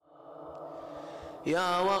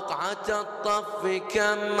يا وقعة الطف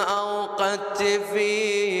كم أوقدت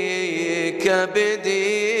في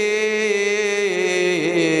كبدي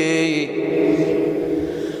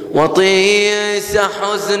وطيس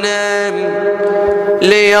حزنا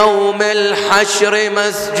ليوم الحشر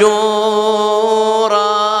مسجورا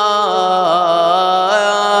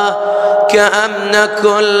كأن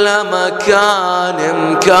كل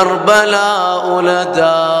مكان كربلاء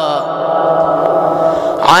لدى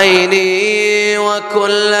عيني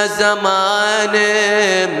وكل زمان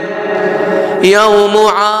يوم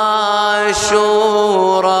عاشورا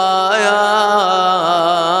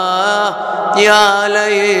يا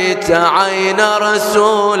ليت عين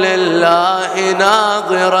رسول الله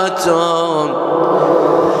ناظرة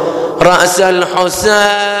رأس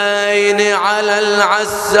الحسين على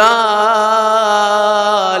العسال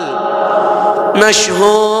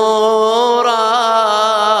مشهورا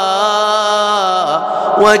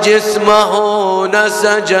وجسمه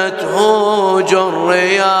نسجته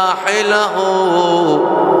الرياح له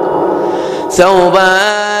ثوبا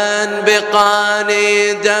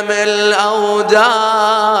بقاني دم الأوداج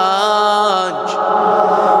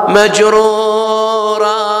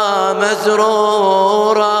مجرورا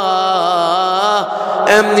مزرورا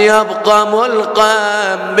إن يبقى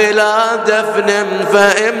ملقا بلا دفن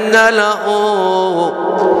فإن له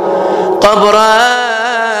قبرا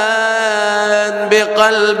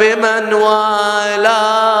بقلب من والاه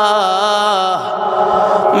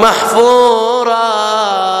محفورا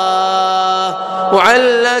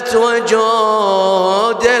وعلة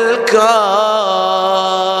وجود الكون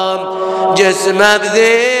جسمه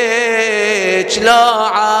بذيك لو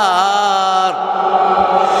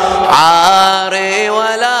عاري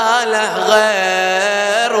ولا له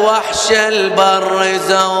غير وحش البر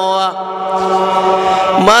زوى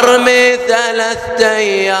مرمي 3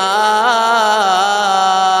 أيام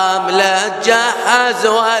لا جهز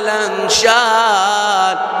ولا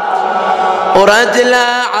انشال ورد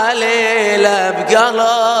له عليله بقلب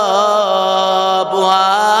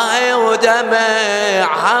واهي ودمع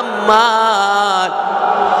حمال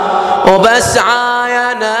وبس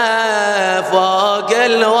عاينه فوق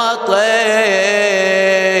الوطي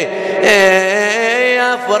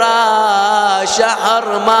فراش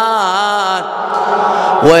حرمان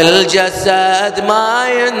والجسد ما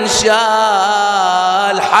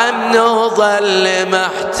ينشال حمل وظل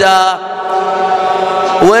محتار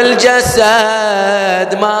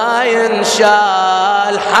والجسد ما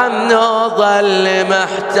ينشال حمل وظل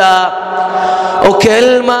محتار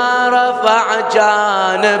وكل ما رفع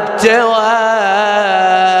جانب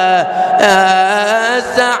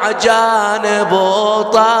توسع جانب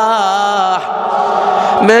وطاح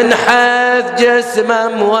من حيث جسمه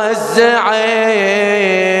موزعين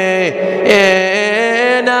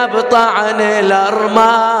بطعن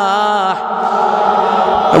الأرماح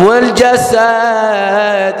والجسد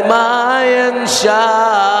ما ينشال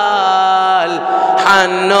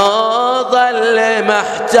حنو ظل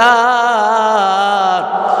محتار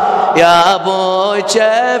يا ابو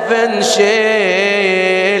كيف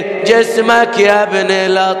نشيل جسمك يا ابن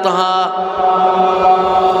الأطهار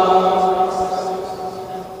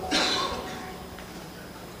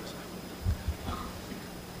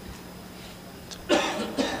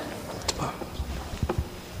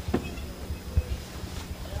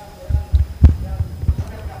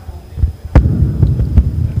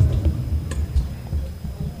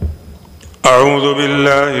أعوذ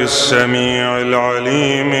بالله السميع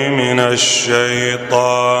العليم من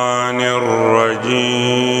الشيطان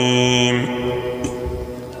الرجيم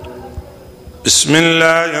بسم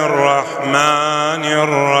الله الرحمن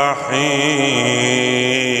الرحيم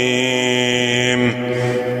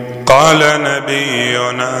قال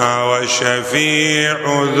نبينا وشفيع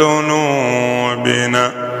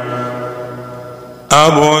ذنوبنا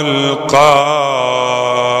أبو القاسم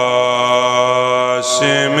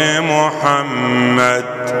محمد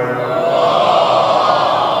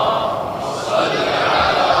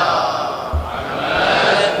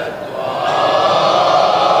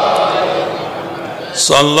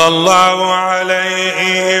صلى الله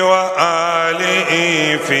عليه وآله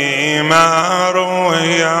فيما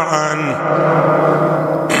روي عنه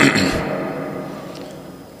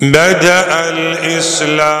بدأ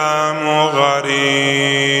الإسلام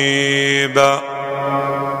غريبا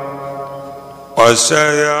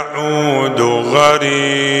وسيعود غريبا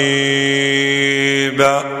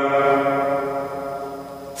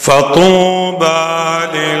فطوبى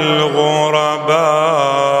للغرباء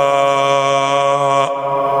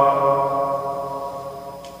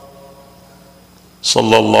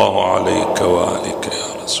صلى الله عليك وآلك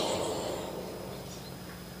يا رسول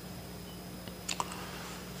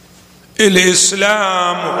الله.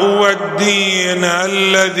 الإسلام هو الدين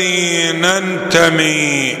الذي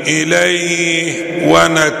ننتمي إليه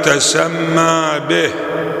ونتسمى به،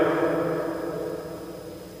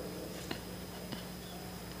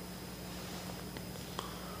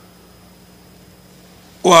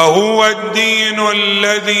 وهو الدين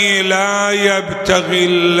الذي لا يبتغي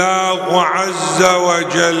الله عز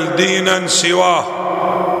وجل دينا سواه،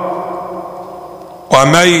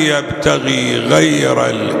 ومن يبتغي غير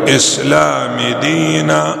الإسلام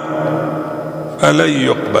دينا فلن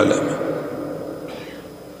يقبل منه،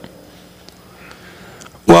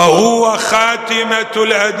 وهو خاتمة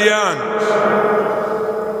الأديان،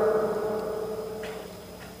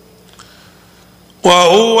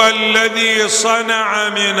 وهو الذي صنع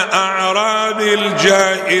من أعراب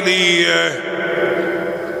الجاهلية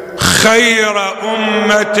خير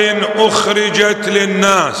أمة أخرجت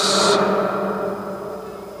للناس.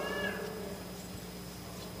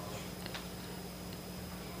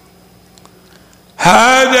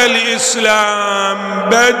 هذا الإسلام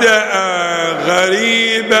بدأ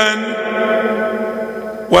غريبا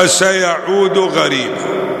وسيعود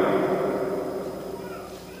غريبا.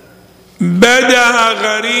 بدأ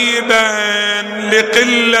غريبا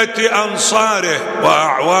لقلة أنصاره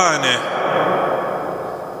وأعوانه،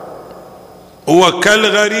 هو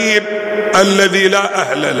كالغريب الذي لا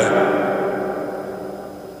أهل له.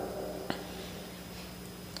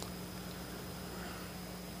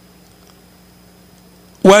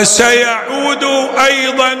 وسيعود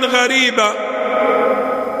أيضا غريبا،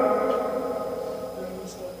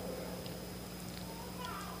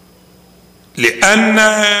 لأن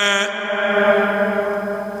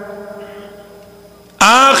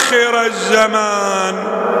آخر الزمان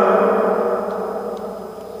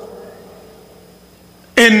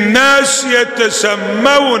الناس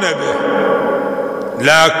يتسمون به،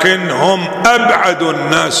 لكن هم أبعد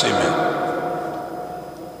الناس منه.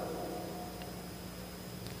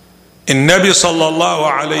 النبي صلى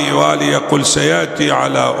الله عليه وآله يقول: سيأتي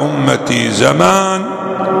على أمتي زمان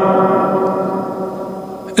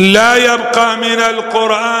لا يبقى من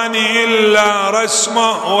القرآن إلا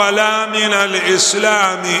رسمه، ولا من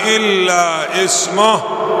الإسلام إلا اسمه،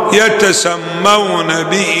 يتسمون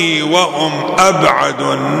به وهم أبعد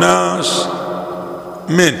الناس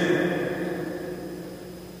منه.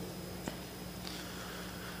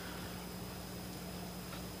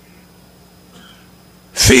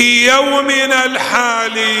 في يومنا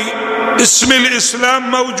الحالي اسم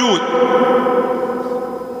الإسلام موجود،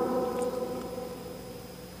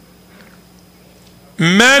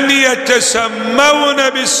 من يتسمون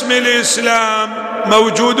باسم الإسلام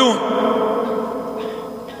موجودون.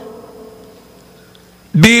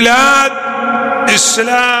 بلاد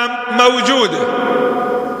إسلام موجودة،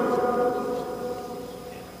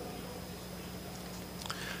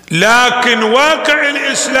 لكن واقع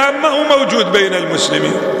الإسلام ما هو موجود بين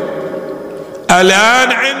المسلمين.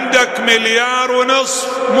 الآن عندك 1.5 مليار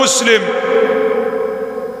مسلم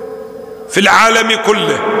في العالم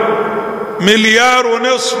كله، 1.5 مليار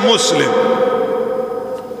مسلم.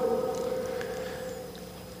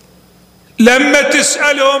 لما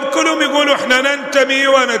تسألهم كلهم يقولوا احنا ننتمي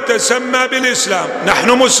ونتسمى بالإسلام، نحن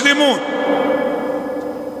مسلمون.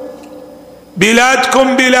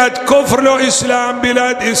 بلادكم بلاد كفر، لو إسلام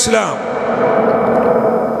بلاد إسلام.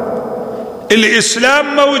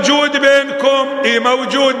 الإسلام موجود بينكم،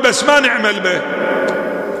 موجود، بس ما نعمل به.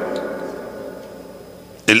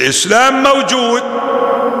 الإسلام موجود،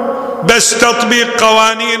 بس تطبيق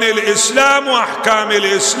قوانين الإسلام وأحكام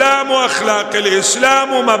الإسلام وأخلاق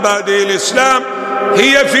الإسلام ومبادئ الإسلام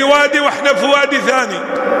هي في وادي وإحنا في وادي ثاني،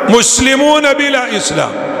 مسلمون بلا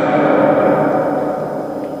إسلام.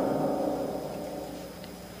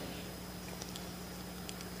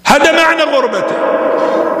 هذا معنى غربته.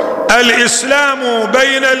 الإسلام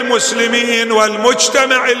بين المسلمين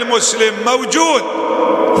والمجتمع المسلم موجود،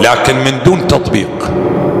 لكن من دون تطبيق،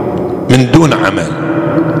 من دون عمل.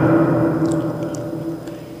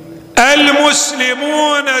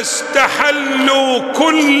 المسلمون استحلوا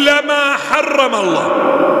كل ما حرم الله،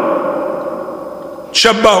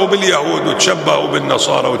 تشبهوا باليهود وتشبهوا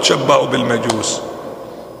بالنصارى وتشبهوا بالمجوس،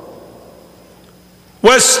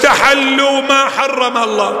 واستحلوا ما حرم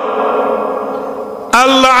الله.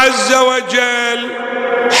 الله عز وجل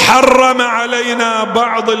حرم علينا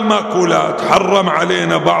بعض المأكولات، حرم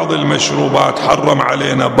علينا بعض المشروبات، حرم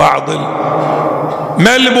علينا بعض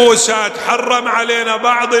الملبوسات، حرم علينا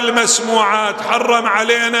بعض المسموعات، حرم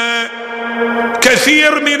علينا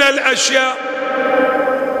كثير من الأشياء.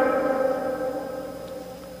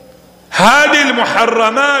 هذه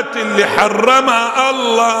المحرمات اللي حرمها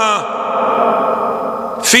الله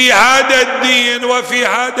في هذا الدين وفي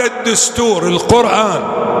هذا الدستور القرآن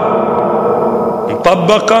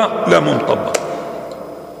مطبقة لا مو مطبقة.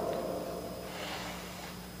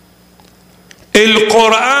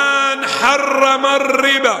 القرآن حرم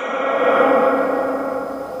الربا،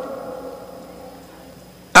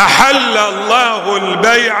 أحل الله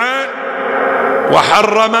البيع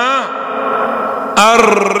وحرم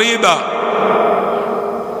الربا.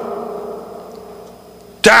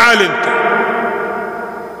 تعال انت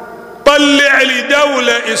طلع لي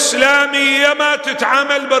دولة إسلامية ما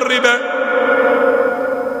تتعامل بالربا،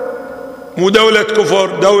 مو دولة كفر،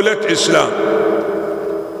 دولة إسلام.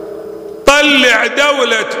 طلع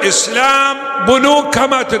دولة إسلام بنوكها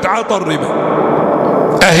ما تتعاطى الربا،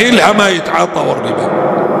 أهلها ما يتعاطوا الربا.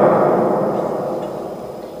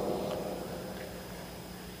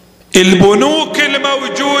 البنوك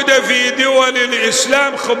الموجودة في دول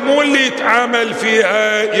الإسلام خمون اللي يتعامل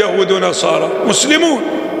فيها يهود ونصارى، مسلمون.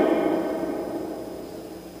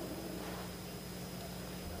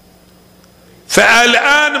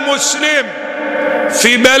 فالآن مسلم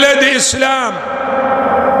في بلد إسلام،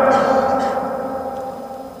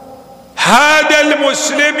 هذا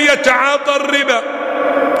المسلم يتعاطى الربا،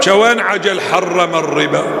 جوان عجل حرم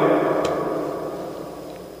الربا.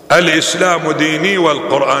 الإسلام ديني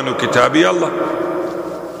والقرآن كتابي. الله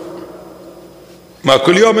ما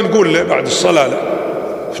كل يوم نقول له بعد الصلاة لا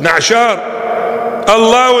 12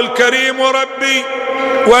 الله الكريم ربي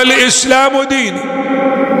والإسلام ديني.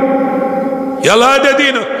 يلا هذا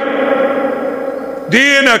دينك،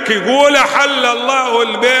 دينك يقول حل الله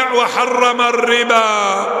البيع وحرم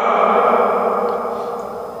الربا.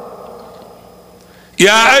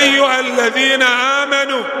 يا أيها الذين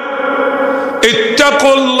آمنوا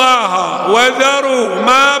اتقوا الله وذروا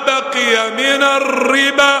ما بقي من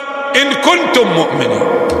الربا إن كنتم مؤمنين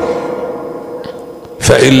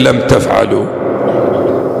فإن لم تفعلوا.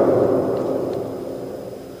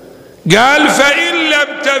 قال فإن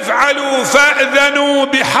لم تفعلوا فأذنوا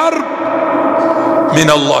بحرب من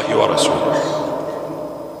الله ورسوله.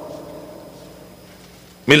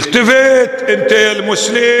 ملتفت انت يا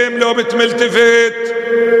المسلم لو بتملتفت،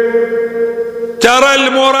 ترى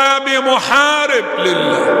المرابي محارب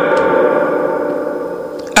لله،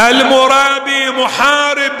 المرابي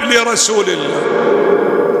محارب لرسول الله.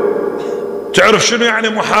 تعرف شنو يعني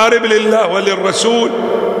محارب لله وللرسول؟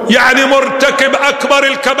 يعني مرتكب أكبر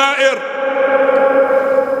الكبائر.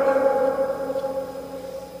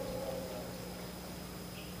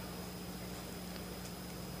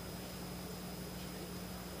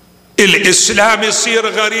 الإسلام يصير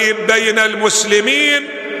غريب بين المسلمين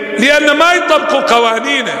لأن ما يطبقوا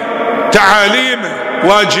قوانينه، تعاليمه،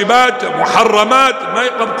 واجباته، محرمات ما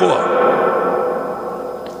يطبقوها.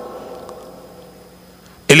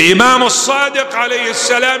 الإمام الصادق عليه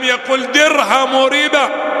السلام يقول درهم ربا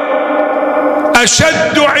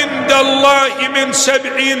أشد عند الله من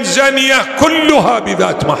 70 زنية كلها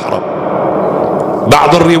بذات محرم.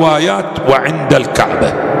 بعض الروايات وعند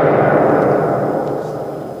الكعبة.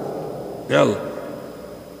 يلا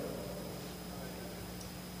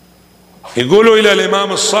يقولوا إلى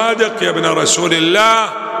الإمام الصادق يا ابن رسول الله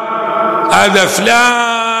هذا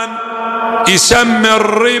فلان يسمي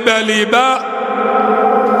الربا لباء.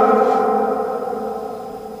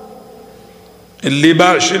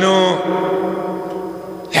 اللباء شنو؟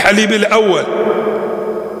 الحليب الأول،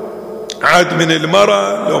 عاد من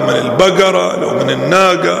المرأة لو من البقرة لو من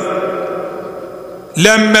الناقة.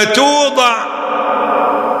 لما توضع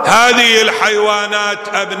هذه الحيوانات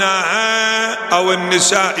أبناءها أو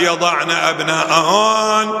النساء يضعن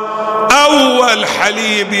أبناءهن، أول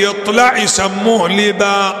حليب يطلع يسموه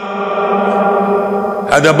لباء.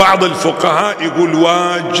 هذا بعض الفقهاء يقول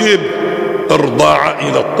واجب إرضاعه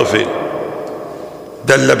إلى الطفل،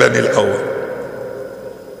 ده اللبن الأول،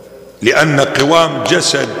 لأن قوام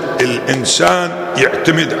جسد الإنسان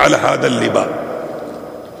يعتمد على هذا اللباء.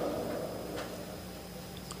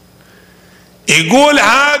 يقول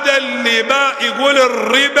هذا اللباء، يقول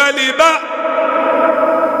الربا لباء.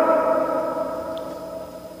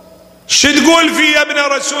 شو تقول فيه يا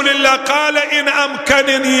ابن رسول الله؟ قال إن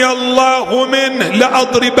أمكنني الله منه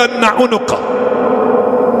لأضربن عنقه.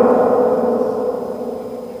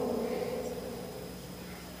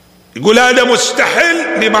 يقول هذا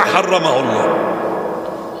مستحيل لما حرمه الله.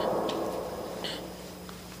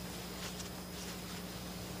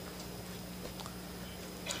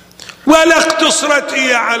 ولا اقتصرت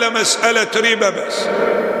هي على مسألة ربا بس.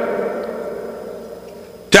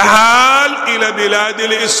 تعال إلى بلاد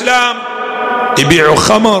الإسلام يبيعوا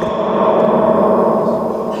خمر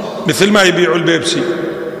مثل ما يبيعوا البيبسي.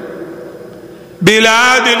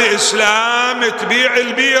 بلاد الإسلام تبيع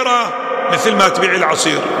البيرة مثل ما تبيع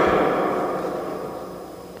العصير.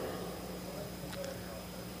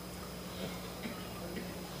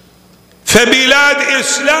 فبلاد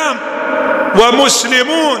إسلام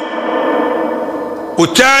ومسلمون،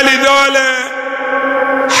 وتالي ذولا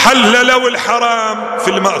حللوا الحرام في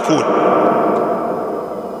المأكول.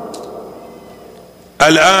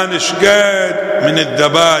 الآن شقد من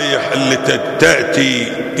الذبائح اللي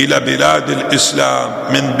تأتي إلى بلاد الإسلام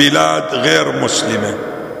من بلاد غير مسلمة،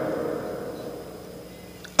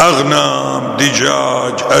 أغنام،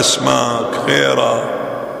 دجاج، أسماك، غيرها،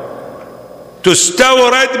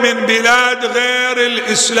 تستورد من بلاد غير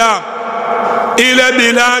الإسلام إلى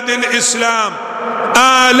بلاد الإسلام.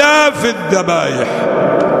 آلاف الذبائح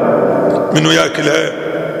منو يأكلها؟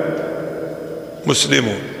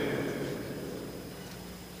 مسلمون.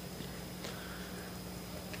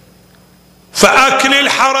 فأكل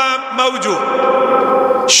الحرام موجود،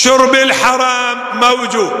 شرب الحرام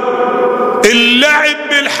موجود، اللعب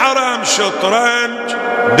بالحرام، شطرنج،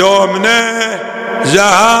 دومنة،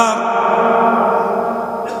 زهار،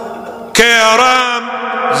 كيرام،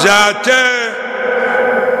 زاتة،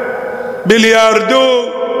 بلياردو،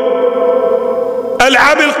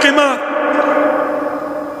 ألعاب القمار.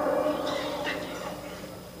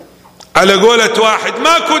 على قولة واحد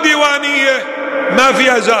ماكو ديوانية ما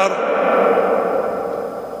فيها زهرة.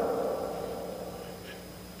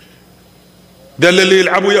 ده اللي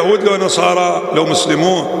يلعبوا يهود لو نصارى لو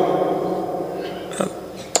مسلمون.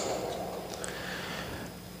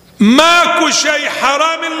 ماكو شيء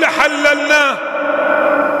حرام إلا حللناه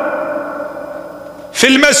في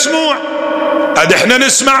المسموع. قد احنا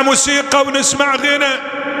نسمع موسيقى ونسمع غنى،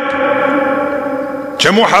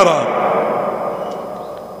 كمو حرام.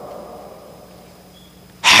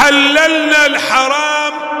 حللنا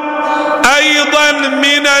الحرام أيضا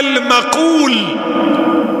من المقول،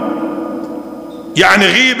 يعني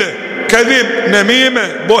غيبة، كذب،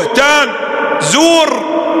 نميمة، بهتان، زور،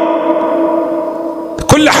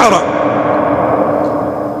 كل حرام.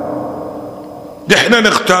 دحنا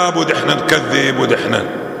نغتاب ودحنا نكذب ودحنا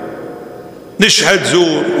نشهد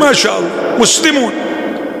زور، ما شاء الله مسلمون.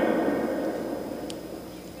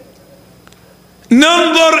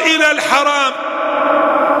 ننظر إلى الحرام.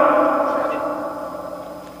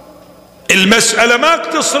 المسألة ما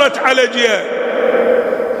اقتصرت على جهة.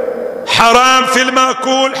 حرام في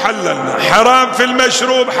المأكول حللنا، حرام في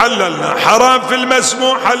المشروب حللنا، حرام في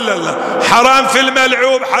المسموع حللنا، حرام في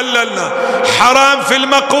الملعوب حللنا، حرام في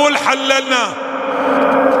المقول حللنا.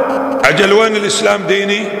 أجل وين الإسلام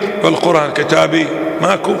ديني والقرآن كتابي؟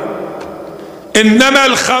 ماكو. إنما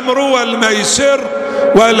الخمر والميسر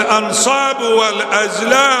والأنصاب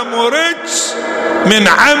والأزلام رجس من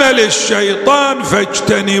عمل الشيطان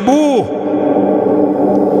فاجتنبوه.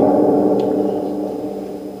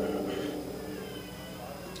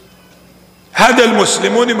 هذا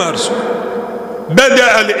المسلمون يمارسون.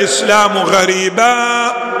 بدأ الإسلام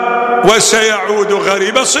غريبا وسيعود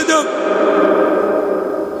غريبا صدق،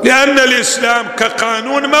 لأن الإسلام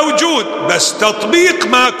كقانون موجود بس تطبيق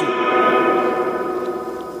ماكو.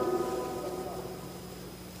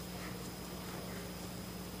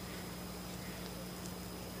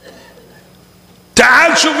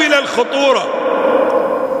 تعال شوف إلى الخطورة.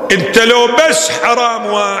 انت لو بس حرام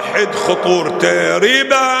واحد خطورته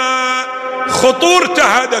ربا، خطورته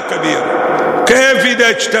هذا كبير. كيف إذا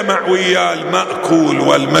اجتمع وياه المأكول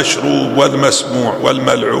والمشروب والمسموع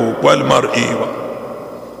والملعوب والمرئي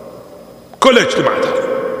كل اجتماعات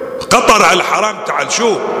خطر على الحرام. تعال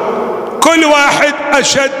شوف، كل واحد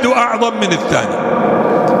أشد وأعظم من الثاني.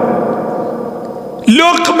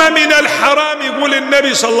 لقمة من الحرام يقول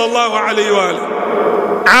النبي صلى الله عليه وآله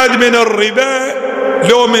عاد من الربا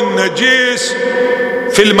لو من نجيس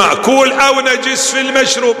في المأكول أو نجس في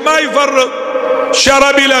المشروب ما يفرق.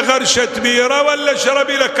 شرب إلى غرشة بيرة ولا شرب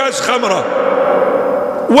إلى كاس خمرة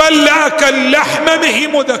ولا أكل لحمة به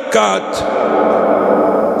مذكات.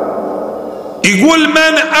 يقول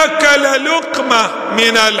من أكل لقمة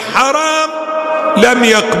من الحرام لم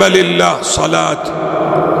يقبل الله صلاة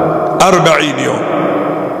 40 يوم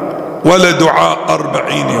ولا دعاء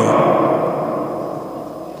 40 يوم.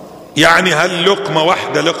 يعني هاللقمة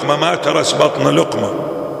واحدة، لقمة ما ترس بطن لقمة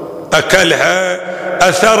أكلها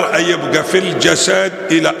أثر يبقى في الجسد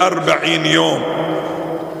إلى 40 يوم،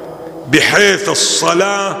 بحيث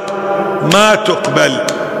الصلاة ما تقبل،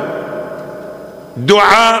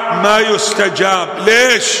 دعاء ما يستجاب.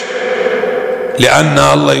 ليش؟ لأن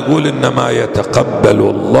الله يقول إنما يتقبل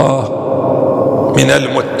الله من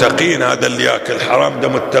المتقين. هذا اللي يأكل حرام ده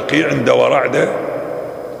متقي عنده ورع ده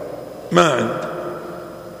ما عنده.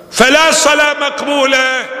 فلا صلاة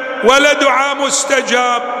مقبولة ولا دعاء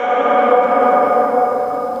مستجاب.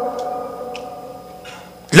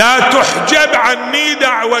 لا تحجب عني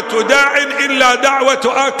دعوة داع إلا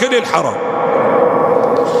دعوة آكل الحرام.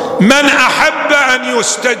 من أحب أن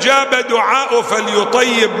يستجاب دعاءه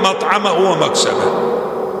فليطيب مطعمه ومكسبه.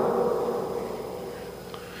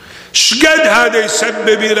 شقد هذا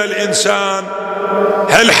يسبب إلى الإنسان؟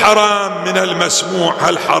 هل حرام من المسموع،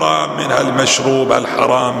 هل حرام من المشروب، هل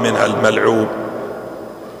حرام من الملعوب،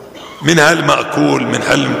 من المأكول، من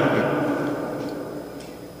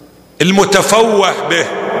المتفوه به.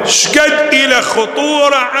 شقد إلى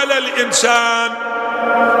خطورة على الإنسان.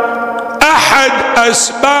 أحد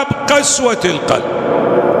أسباب قسوة القلب،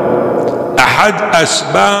 أحد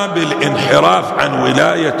أسباب الانحراف عن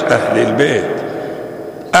ولاية أهل البيت،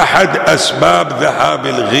 أحد أسباب ذهاب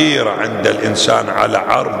الغيرة عند الإنسان على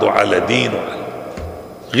عرض وعلى دين،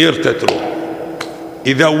 غيرته تروح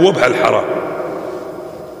يذوبها الحرام.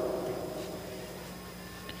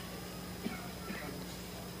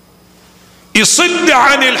 يصد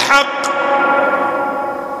عن الحق.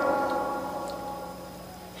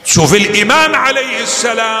 شوف الإمام عليه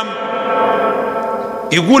السلام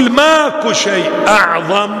يقول ماكو شيء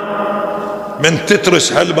أعظم من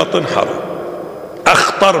تترس هالبطن حرام،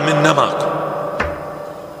 أخطر من نماكو.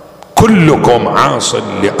 كلكم عاص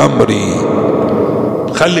لأمري.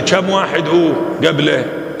 خلي كم واحد هو قبله؟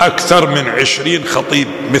 أكثر من 20 خطيب،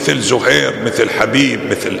 مثل زهير، مثل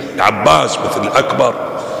حبيب، مثل عباس، مثل الأكبر،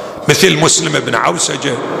 مثل مسلم بن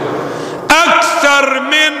عوسجة. أكثر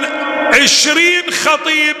من 20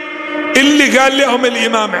 خطيب اللي قال لهم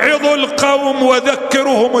الإمام عظوا القوم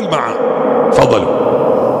وذكرهم المعاد، فضلوا.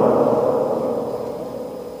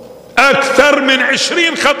 أكثر من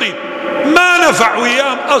 20 خطيب ما نفع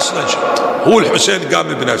وياهم أصلا شيء. هو الحسين قام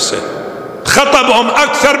بنفسه خطبهم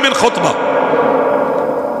أكثر من خطبة،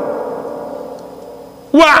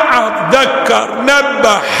 وعظ، ذكر،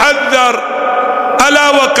 نبه، حذر. ألا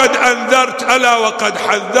وقد أنذرت، ألا وقد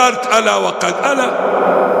حذرت، ألا وقد، ألا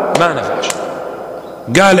ما نفع شيء.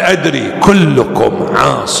 قال أدري كلكم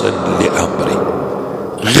عاص لأمري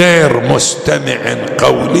غير مستمع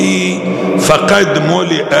قولي فقد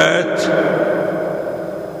ملئت.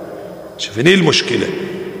 شوفني المشكلة.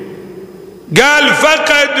 قال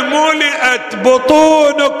فقد ملئت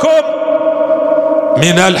بطونكم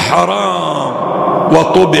من الحرام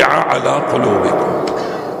وطبع على قلوبكم.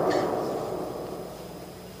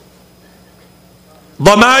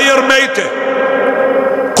 ضمائر ميتة،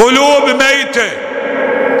 قلوب ميتة،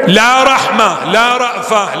 لا رحمة، لا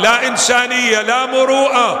رأفة، لا إنسانية، لا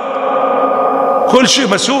مروءة، كل شيء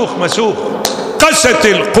مسوخ مسوخ. قست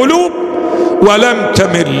القلوب ولم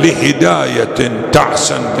تمل لهداية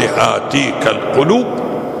تعسا لآتيك القلوب.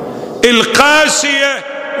 القاسية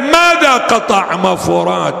ماذا قطع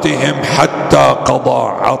مفراتهم حتى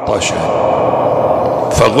قضى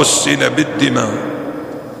عطشا فغسل بالدماء.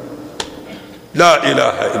 لا إله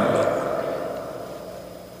إلا الله.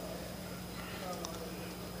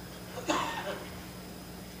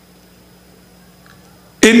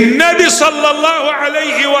 النبي صلى الله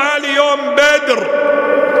عليه وآله يوم بدر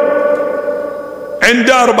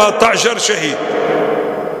عنده 14 شهيد،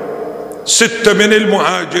 6 من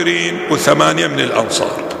المهاجرين و8 من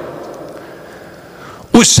الأنصار،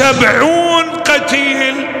 و70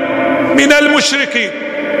 قتيل من المشركين.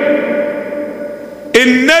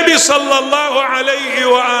 النبي صلى الله عليه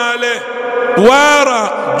وآله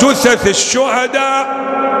وارى جثث الشهداء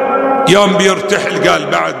يوم بيرتحل، قال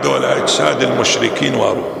بعد دول أجساد المشركين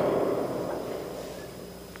واروا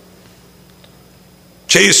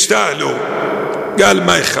شي يستاهلوا. قال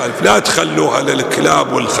ما يخالف، لا تخلوها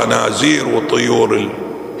للكلاب والخنازير وطيور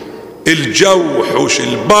الجو وحوش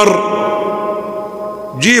البر،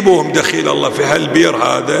 جيبوهم دخيل الله في هالبير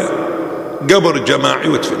هذا قبر جماعي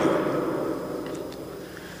وادفنوه.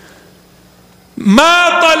 ما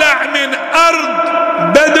طلع من أرض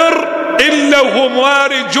بدر إلا وهو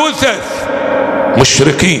مواري جثث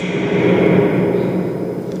مشركين.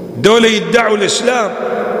 دول يدعوا الإسلام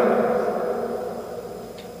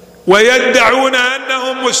ويدعون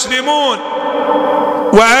أنهم مسلمون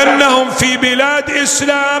وأنهم في بلاد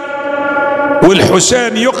إسلام،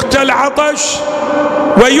 والحسين يقتل عطش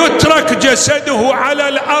ويترك جسده على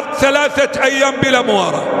الأرض 3 أيام بلا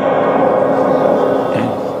موارى.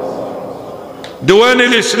 وين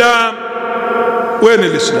الإسلام؟ وين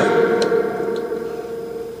الإسلام؟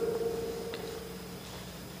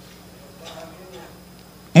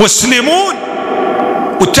 مسلمون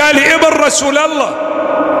وتالي ابن رسول الله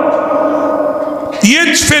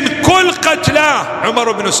يدفن كل قتلاه.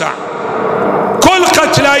 عمر بن سعد كل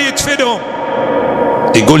قتلاه يدفنهم.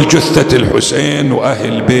 يقول جثة الحسين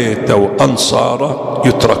وأهل بيته وأنصاره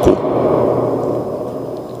يتركوا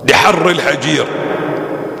لحر الهجير.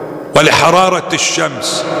 ولحرارة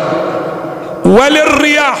الشمس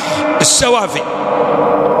وللرياح السوافي.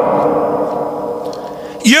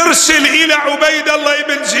 يرسل إلى عبيد الله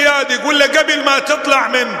بن زياد يقول له قبل ما تطلع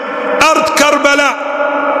من أرض كربلاء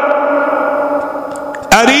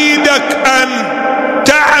أريدك أن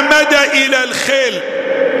تعمد إلى الخيل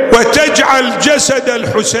وتجعل جسد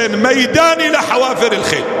الحسين ميدان إلى حوافر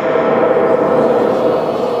الخيل،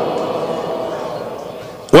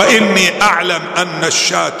 وإني أعلم أن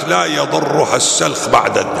الشاة لا يضرها السلخ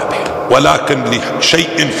بعد الذبح، ولكن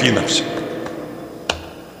لشيء في نفسك.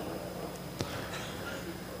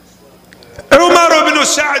 عمر بن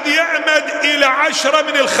سعد يعمد إلى 10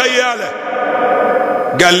 من الخيالة،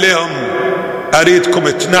 قال لهم أريدكم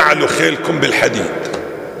تنعلوا خيلكم بالحديد،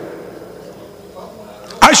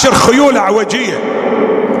 10 خيول أعوجية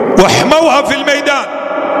واحموها في الميدان،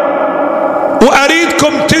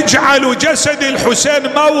 وأريدكم تجعلوا جسد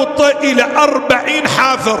الحسين موطئ إلى 40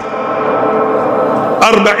 حافر،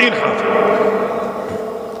 40 حافر.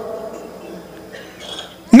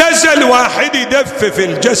 نزل واحد يدفف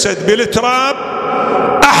الجسد بالتراب،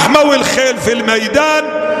 أحموا الخيل في الميدان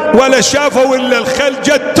ولا شافوا إلا الخيل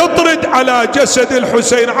جت تطرد على جسد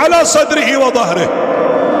الحسين على صدره وظهره.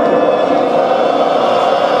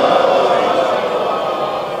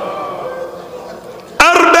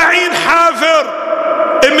 40 حافر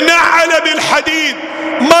منعلة بالحديد،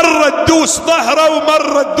 مرة تدوس ظهره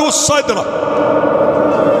ومرة تدوس صدره.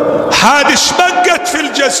 هذه شمقت في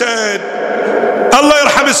الجسد. الله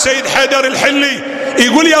يرحم السيد حيدر الحلي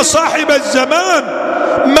يقول يا صاحب الزمان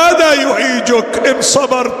ماذا يهيجك إن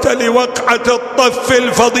صبرت لوقعة الطف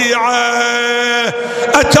الفظيعة؟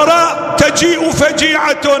 أترى تجيء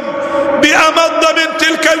فجيعة بأمض من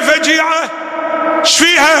تلك الفجيعة؟ ايش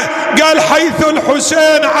فيها؟ قال حيث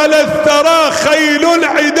الحسين على الثرى خيل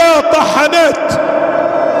العدا طحنت،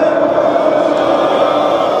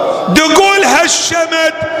 تقول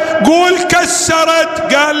هشمت، قول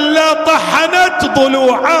كسرت، قال لا طحنت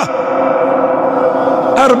ضلوعه.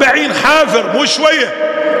 40 حافر مو شوية،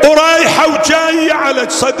 ورايحة وجاية على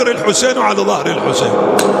صدر الحسين وعلى ظهر الحسين.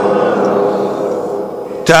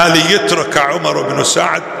 تالي يترك عمر بن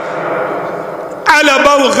سعد على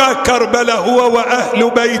بوغى كربلاء هو وأهل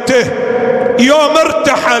بيته. يوم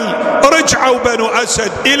ارتحل رجعوا بنو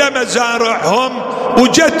أسد إلى مزارعهم،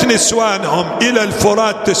 وجت نسوانهم إلى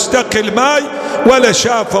الفرات تستقي الماء، ولا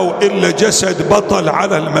شافوا إلا جسد بطل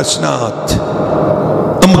على المسنات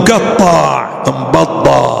مقطع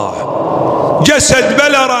مبضع، جسد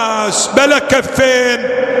بلا راس بلا كفين.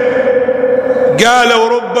 قالوا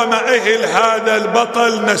ربما أهل هذا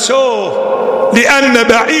البطل نسوه، لأن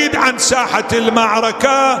بعيد عن ساحة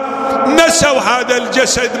المعركة نسوا هذا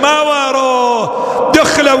الجسد ما واروه،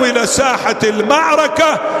 دخلوا إلى ساحة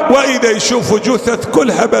المعركة وإذا يشوفوا جثث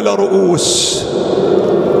كلها بلا رؤوس.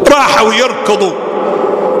 راحوا يركضوا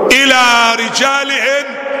إلى رجالهم،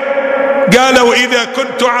 قالوا إذا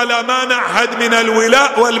كنت على ما نعهد من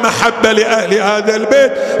الولاء والمحبة لأهل هذا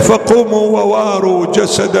البيت فقوموا وواروا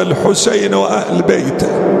جسد الحسين وأهل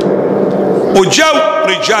بيته. وجوا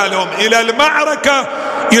رجالهم إلى المعركة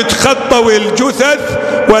يتخطوا الجثث،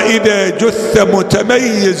 وإذا جثة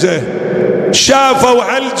متميزة شافوا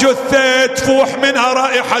هالجثة تفوح منها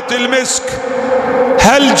رائحة المسك،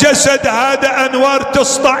 هالجسد هذا أنوار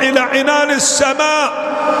تسطع إلى عنان السماء،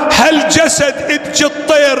 هالجسد تجي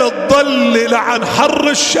الطير تظلل عن حر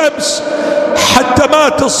الشمس حتى ما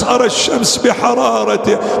تصهر الشمس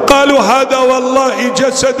بحرارته. قالوا هذا والله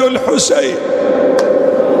جسد الحسين.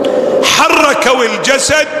 حركوا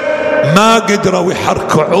الجسد ما قدروا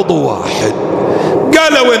يحركوا عضو واحد.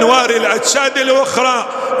 قالوا نواري الأجساد الأخرى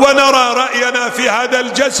ونرى رأينا في هذا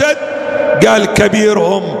الجسد. قال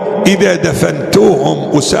كبيرهم إذا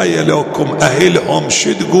دفنتوهم وسايلوكم أهلهم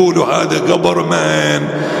شو تقولوا هذا قبر من؟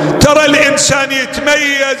 ترى الإنسان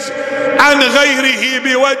يتميز عن غيره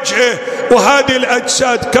بوجهه، وهذه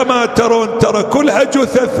الأجساد كما ترون ترى كلها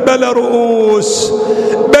جثث بلا رؤوس.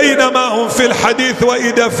 بينما هم في الحديث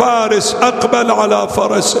وإذا فارس أقبل على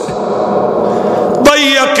فرسه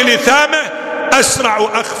ضيق لثامه، أسرعوا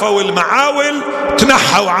أخفوا المعاول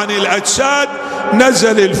تنحوا عن الأجساد.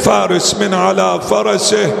 نزل الفارس من على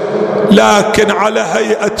فرسه لكن على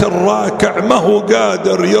هيئة الراكع ما هو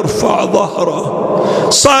قادر يرفع ظهره،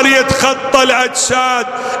 صار يتخطى الأجساد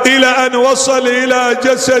إلى أن وصل إلى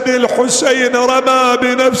جسد الحسين رمى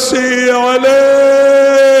بنفسه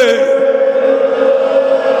عليه،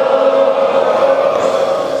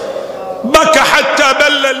 بكى حتى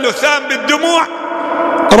بل اللثام بالدموع.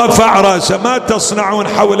 رفع راسه: ما تصنعون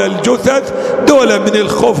حول الجثث؟ دولة من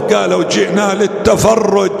الخوف قالوا: جئنا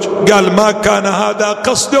للتفرج. قال: ما كان هذا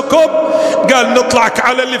قصدكم؟ قال: نطلعك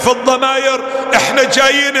على اللي في الضماير، احنا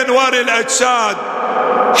جايين نواري الأجساد،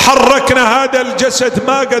 حركنا هذا الجسد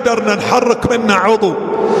ما قدرنا نحرك منه عضو،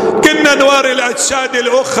 كنا نواري الأجساد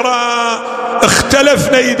الأخرى،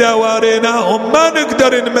 اختلفنا إذا واريناهم ما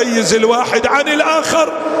نقدر نميز الواحد عن الآخر،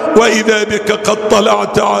 وإذا بك قد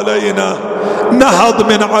طلعت علينا.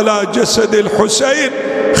 نهض من على جسد الحسين،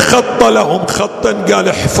 خط لهم خطا، قال: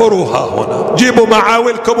 احفروها هنا، جيبوا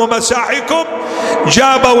معاولكم ومساحكم.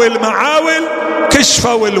 جابوا المعاول،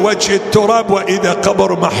 كشفوا الوجه التراب، وإذا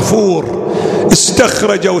قبر محفور.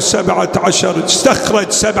 استخرج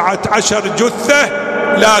 17 جثة،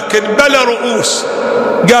 لكن بلا رؤوس.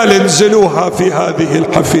 قال: انزلوها في هذه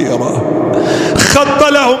الحفيرة. خط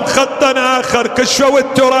لهم خطا آخر، كشفوا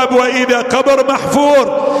التراب، وإذا قبر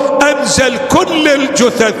محفور. أنزل كل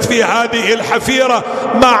الجثث في هذه الحفيرة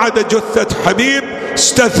ما عدا جثة حبيب،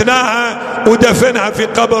 استثناها ودفنها في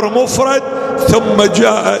قبر مفرد. ثم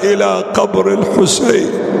جاء إلى قبر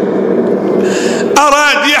الحسين،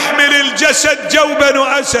 أراد يحمل الجسد جوبا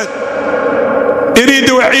وأسد،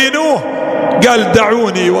 يريدوا يعينوه. قال: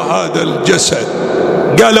 دعوني وهذا الجسد.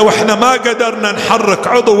 قالوا: احنا ما قدرنا نحرك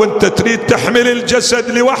عضو وانت تريد تحمل الجسد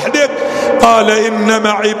لوحدك. قال: إن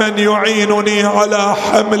معي من يعينني على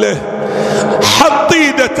حمله. حط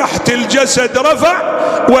ايده تحت الجسد، رفع،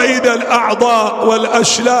 وإذا الأعضاء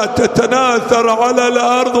والأشلاء تتناثر على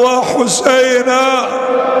الأرض. وحسينا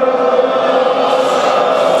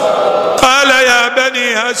قال: يا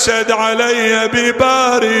بني أسد علي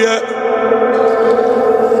ببارية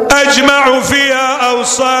أجمع فيها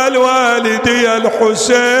أوصال والدي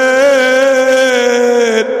الحسين.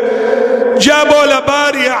 جابوا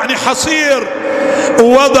لبار يعني حصير،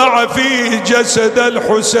 وضع فيه جسد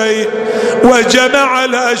الحسين، وجمع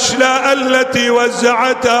الأشلاء التي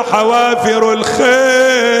وزعتها حوافر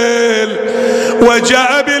الخيل،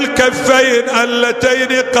 وجاء بالكفين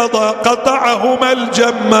اللتين قطعهما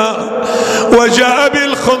الجماء، وجاء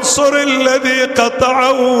بالخنصر الذي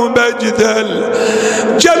قطعه بجدل.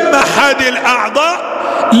 جمع هذه الأعضاء،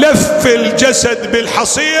 لف الجسد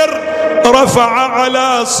بالحصير، رفع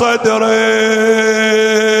على صدره،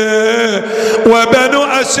 وبنو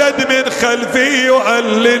أسد من خلفه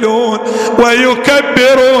يؤللون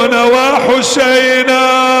ويكبرون: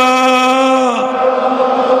 وحسينا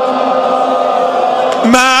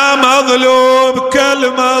ما مظلوم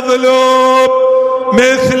كالمظلوم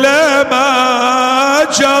مثل ما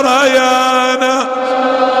جريانا،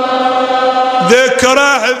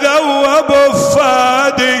 ذكره ذوب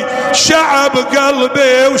فادي شعب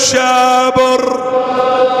قلبي وشابر.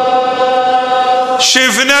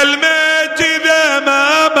 شفنا الميت إذا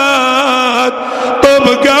ما مات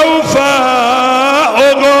طبقة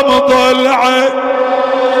وفاء وغمض العين،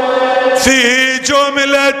 في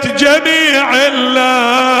جملة جميع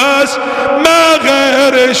الناس ما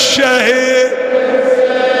غير الشهيد.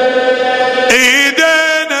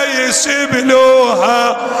 ايدينا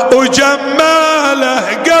يسبلوها وجماله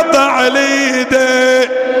قطع اليدين،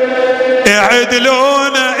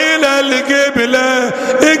 يعدلون الى القبلة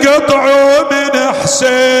يقطعوا من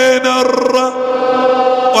حسين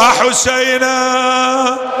وحسينا.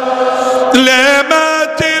 لما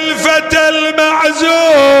تلفت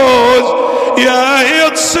المعزوز يا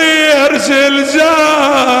تصير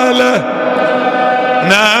زلزاله،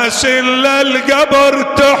 ناس الا القبر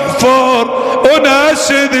تحفر وناس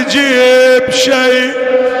تجيب شيء.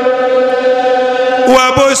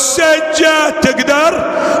 وابو السجاد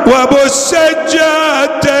تقدر، وابو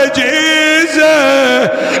السجاد تجهيزه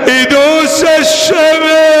يدوس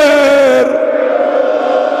الشمر.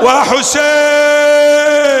 وحسين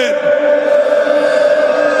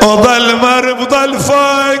وظل مربض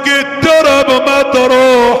فوق الدرب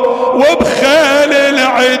مطروح، وبخيل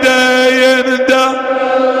العدا يندى.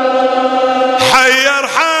 حير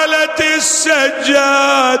حالة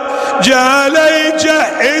السجاد جال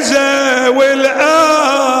يجهزه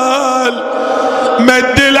والآل،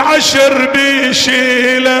 مد العشر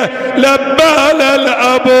بيشيله لبال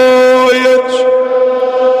الأبويج.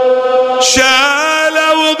 شال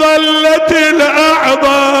وظلت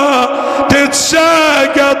الأعضاء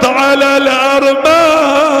تتساقط على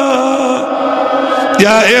الأرماء،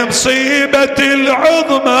 يا مصيبة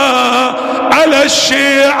العظمى على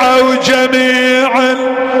الشيعة وجميعا.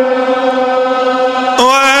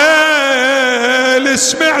 ويل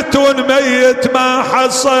سمعتون ميت ما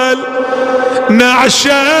حصل،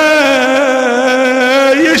 نعشا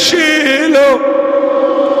يشيلوا،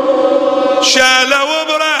 شالوا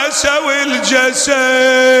برأسه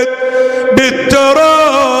والجسد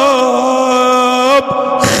بالتراب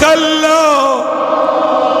خلوا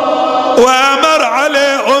وأمر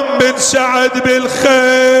عليهم بن سعد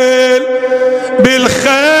بالخيل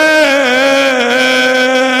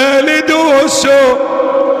يدوسوا،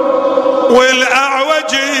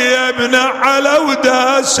 والأعوجية ابن على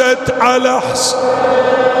وداست على حصن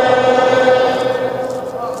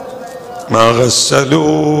ما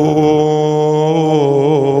غسلوه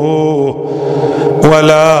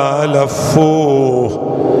ولا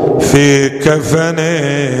لفوه في كفن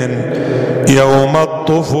يوم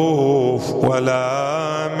الطفوف ولا